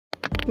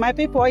My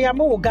people, yeah, we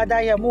will gather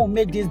here, we will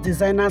make this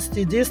designer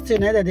stew. This stew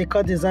that they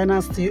call designer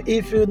stew.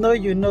 If you know,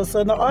 you know.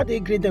 So now all the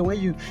ingredients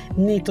when you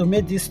need to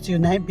make this stew,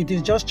 now be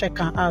this, just check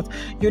them out.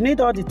 You need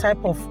all the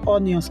type of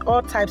onions,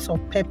 all types of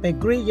pepper,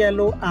 green,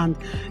 yellow, and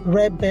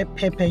red bell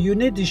pepper. You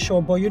need the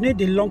short, but you need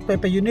the long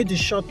pepper, you need the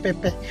short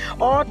pepper,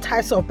 all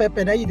types of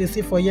pepper that you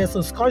see for here.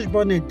 So Scotch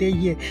bonnet day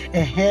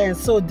here.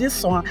 So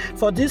this one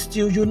for this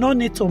stew, you don't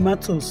need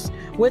tomatoes.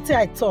 Wait till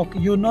I talk,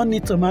 you don't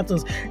need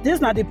tomatoes. This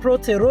is not the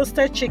protein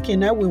roasted chicken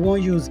that we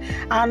won't use,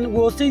 and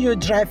we'll still use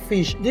dry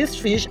fish. This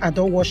fish I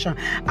don't wash them,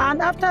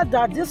 and after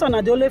that this one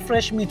are the only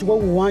fresh meat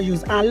what we want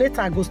use, and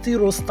later I go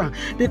still roast them,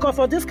 because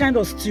for this kind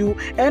of stew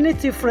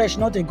anything fresh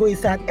not they go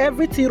inside,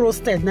 everything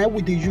roasted now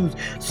we dey use.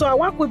 So I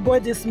want to boil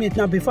this meat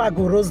now before I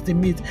go roast the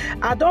meat.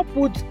 I don't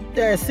put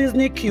the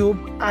seasoning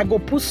cube, I go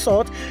put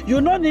salt.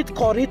 You don't need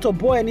curry to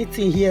boil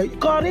anything here.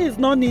 Curry is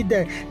not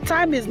needed,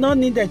 thyme is not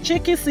needed,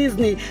 chicken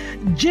seasoning,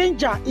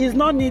 ginger is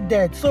not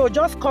needed. So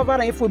just cover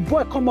it. If we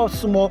boil come out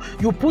small,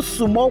 you put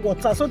some more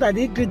water so that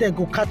the ingredient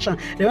go catch am.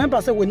 Remember I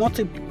say we not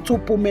to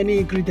put many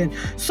ingredients.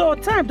 So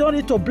thyme don't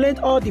need to blend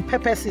all the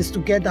peppers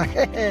together.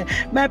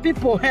 My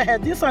people,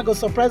 this one go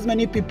surprise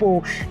many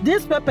people.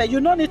 This pepper you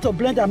don't need to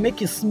blend and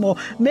make it small,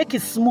 make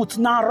it smooth.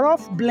 Now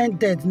rough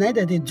blended,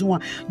 neither they do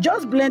one.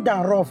 Just blend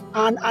that rough,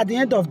 and at the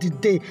end of the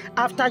day,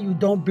 after you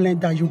don't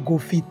blend that, you go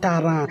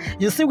filter.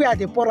 You see where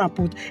they pour and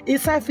put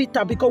inside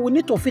filter, because we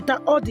need to filter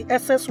all the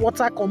excess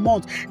water come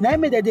out. Now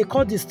that they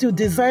call this stew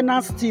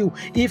designer stew.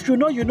 If you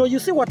know, you know. You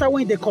see water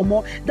when they come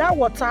out, that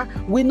water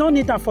we don't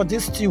need that for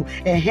this stew.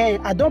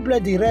 I don't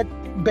blend the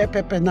red bell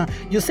pepper now.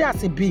 You see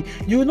as it be,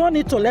 you don't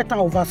need to let them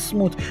over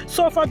smooth.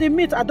 So for the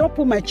meat, I don't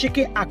put my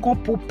chicken, I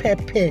can't put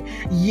pepper.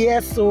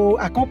 Yes, so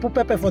I can't put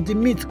pepper for the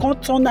meat.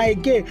 Can't turn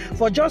again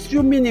for just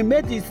few minutes.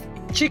 Make this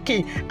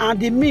chicken and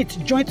the meat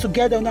join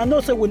together, and I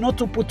know so we not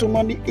to put too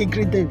many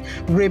ingredients.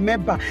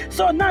 Remember,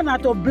 so now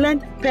to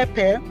blend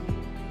pepper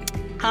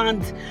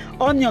and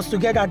onions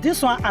together.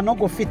 This one I not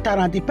go filter,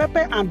 and the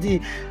pepper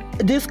and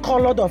this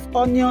colored of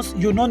onions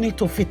you don't need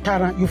to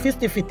filter. You first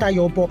filter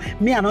your, but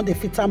me I not the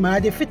filter my,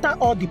 I filter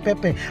all the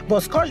pepper, but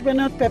Scotch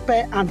bonnet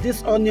pepper and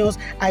these onions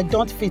I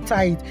don't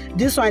filter it.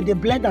 This one they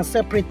blend them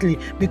separately,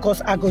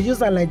 because I go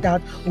use it like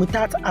that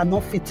without I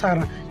not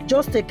filter.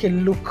 Just take a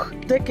look.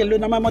 Take a look.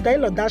 Now my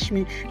mother-in-law dashed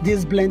me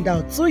this blend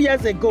out 2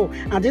 years ago,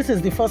 and this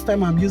is the first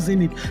time I'm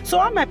using it. So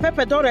all my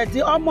pepper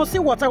already almost see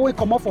water will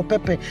come off for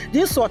pepper.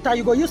 This water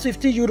you go use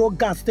 50 euro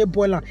gas, stay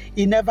boiler,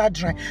 it never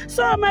dry.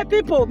 So my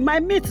people, my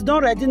meat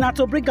done ready now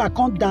to bring a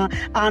count down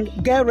and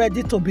get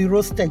ready to be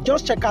roasted.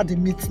 Just check out the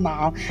meat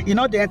now. You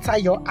know they enter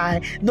your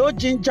eye. No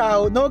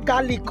ginger, no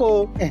garlic.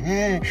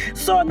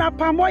 So now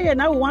palm oil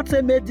now we want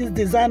to make this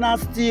designer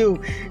stew.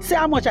 See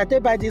how much I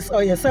take by this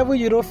oil,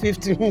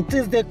 €7.50.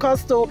 This the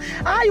cost.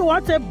 How you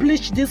want to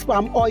bleach this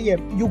palm oil?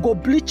 You go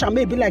bleach and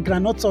maybe like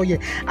granite oil.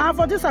 And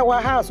for this our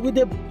house with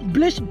the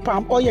bleach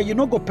palm oil, you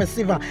no go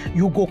perceive.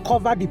 You go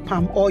cover the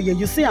palm oil.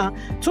 You see,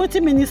 20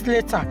 minutes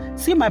later,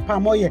 see my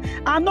palm oil.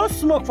 And no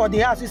smoke for the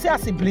house. You see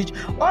as it bleach.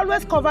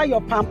 Always cover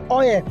your palm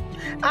oil.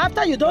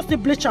 After you don't see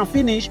bleach and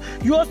finish,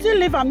 you will still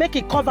leave and make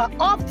it cover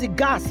off the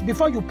gas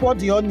before you pour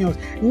the onions.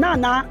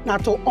 Now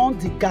to on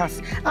the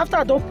gas. After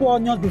I don't pour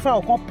onions before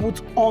I can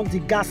put on the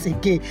gas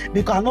again,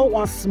 because I don't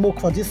want smoke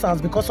for this house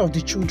because of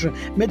the children.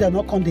 May they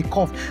not come the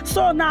cough.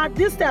 So now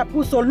this day I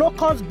put so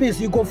locust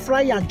beans, you go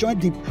fry and join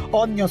the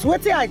onions.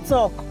 Wait till I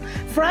talk.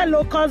 Fry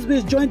locust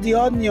beans, join the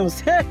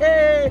onions.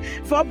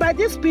 For by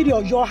this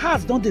period, your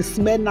house don't they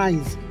smell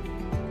nice.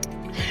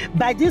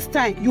 By this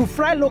time, you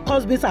fry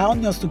locust beans and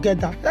onions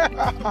together.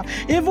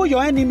 Even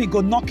your enemy go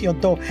knock your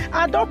door.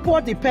 I don't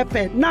pour the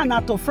pepper now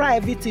to fry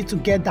everything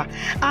together.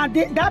 And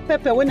that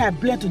pepper when I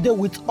blend today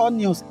with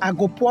onions, I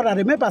go pour. I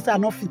remember I say I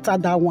not filter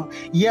that one.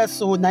 Yes,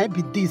 so now it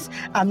be this.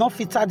 I not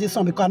filter this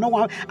one because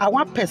I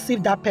want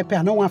perceive that pepper.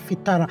 I don't want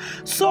filter.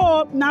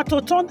 So now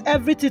to turn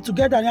everything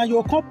together, now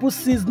you can put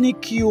seasoning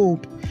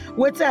cube.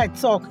 Wait till I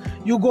talk.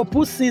 You go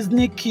put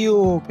seasoning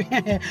cube.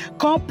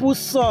 Come put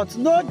salt.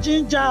 No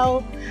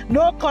ginger.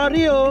 No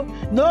curry,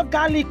 no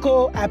garlic.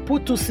 I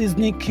put 2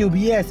 seasoning cube.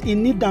 Yes, it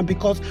need them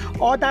because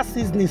other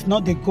seasonings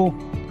not they go.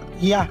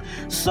 Yeah.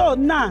 So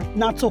now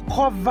to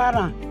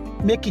cover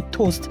make it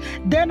toast.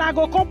 Then I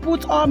go come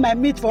put all my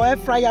meat for air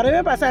fryer.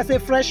 Remember I say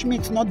fresh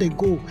meat not they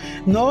go.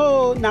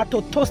 No, now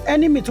to toast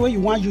any meat where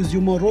you want use,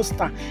 you must roast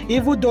her.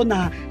 Even though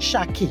na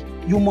shaki,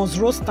 you must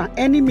roast her.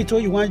 Any meat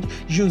where you want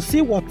use.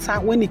 See water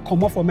when it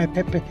come off for my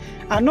pepper.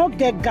 I not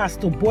get gas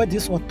to boil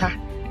this water.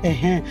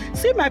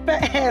 See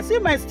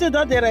my stew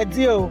not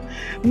ready.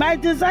 My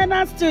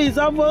designer stew is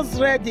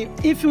almost ready.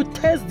 If you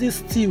taste this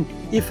stew,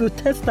 if you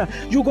taste that,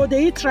 you go to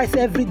eat rice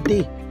every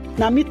day.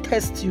 Now me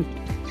test you.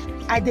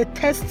 I dey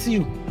test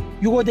you.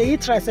 You go to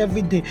eat rice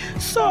every day.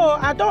 So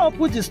I don't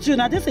put the stew.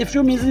 Now this a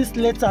few minutes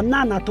later.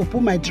 Now to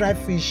put my dry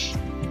fish.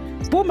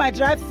 Put my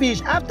dry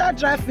fish. After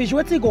dry fish,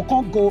 what go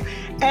can't go?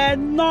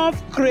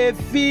 Enough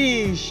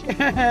crayfish.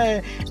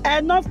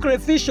 Enough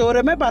crayfish. Oh,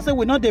 remember I said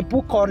we know they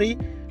put curry.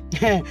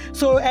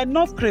 So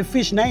enough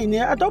crayfish now in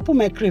here. I don't put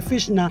my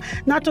crayfish now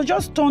to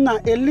just turn a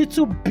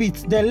little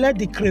bit, then let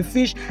the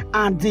crayfish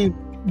and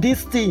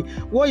this thing,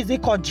 what is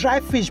it called, dry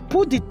fish,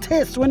 put the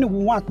taste when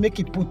we want, make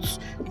it put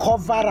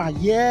cover.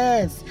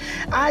 Yes,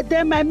 and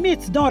then my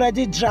meat don't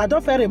already dry. I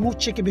don't fair remove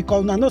chicken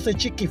because I know say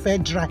chicken fair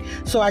dry,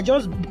 so I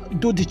just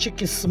do the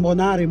chicken small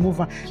now remove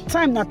her.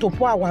 Time now to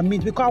pour our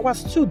meat because our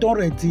stew don't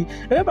ready.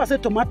 Remember I say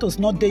tomatoes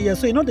not there yet,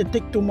 so you know they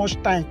take too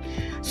much time.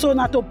 So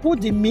now to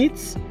put the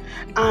meat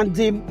and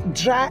the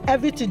dry,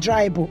 everything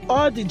dryable,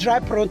 all the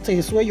dry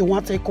proteins where you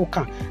want to cook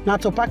now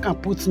to pack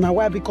and put now.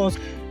 Why? Because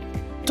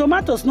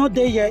tomatoes not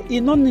there yet,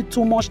 it don't need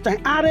too much time.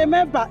 And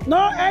remember,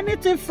 no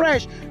anything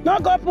fresh,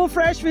 not go put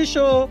fresh fish.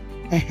 Oh,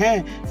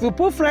 if you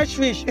put fresh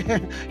fish,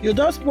 you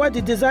don't spoil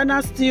the designer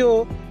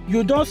stew.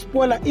 You don't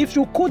spoil it. If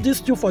you cook this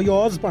stew for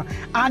your husband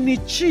and he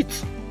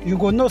cheats, you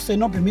go no say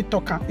no be me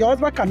talker. Your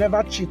husband can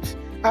never cheat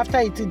after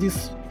eating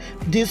this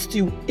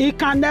stew. He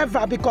can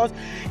never, because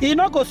he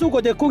not go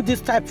they cook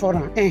this type for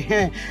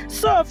him.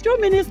 So a few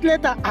minutes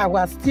later,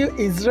 our stew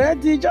is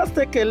ready. Just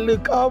take a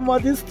look. Oh my,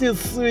 this stew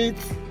sweet.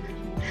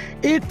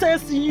 It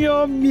tastes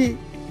yummy.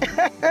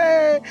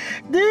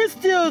 This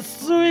still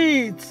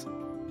sweet.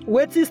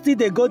 Wetin still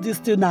they go this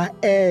still na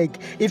egg.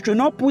 If you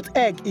not put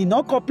egg, it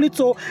not complete.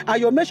 So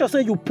and you make sure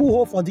say you put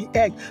hole for the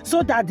egg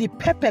so that the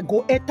pepper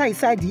go enter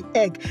inside the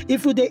egg.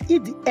 If you they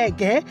eat the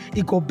egg,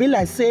 it go be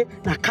like say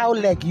na cow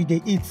leg you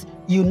they eat.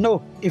 You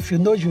know, if you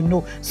know, you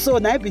know. So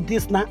now be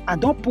this now, I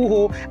don't put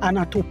hole and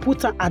I to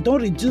put I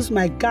don't reduce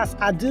my gas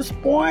at this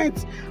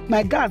point.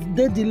 My gas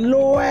they the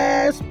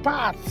lowest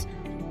part.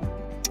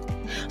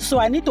 So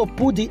I need to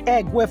put the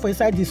egg where for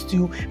inside the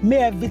stew, make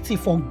everything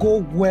for go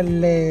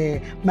well.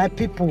 My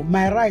people,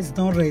 my rice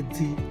done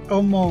ready.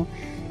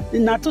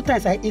 Now 2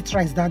 times I eat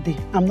rice that day.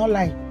 I'm not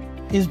lying.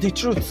 It's the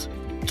truth.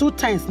 2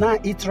 times now I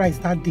eat rice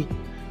that day.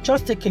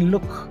 Just take a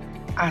look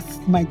at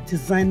my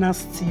designer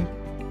stew.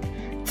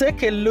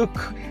 Take a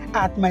look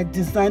at my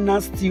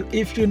designer stew.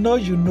 If you know,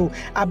 you know.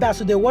 Abba,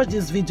 so they watch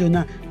this video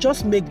now.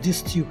 Just make this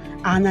stew,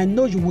 and I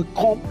know you will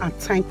come and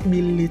thank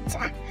me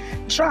later.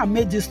 Try and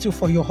make this stew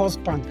for your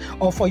husband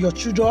or for your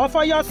children or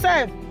for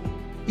yourself.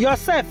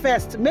 Yourself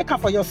first. Make it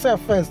for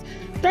yourself first.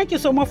 Thank you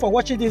so much for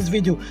watching this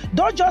video.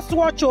 Don't just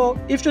watch.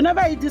 If you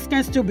never eat this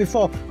kind of stew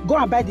before, go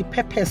and buy the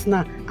peppers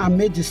now and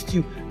make the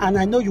stew. And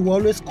I know you will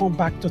always come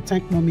back to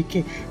thank Mommy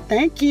K.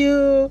 Thank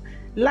you.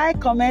 Like,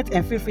 comment,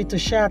 and feel free to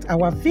share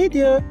our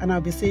video. And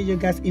I'll be seeing you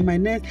guys in my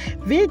next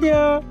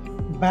video.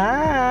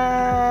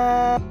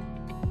 Bye.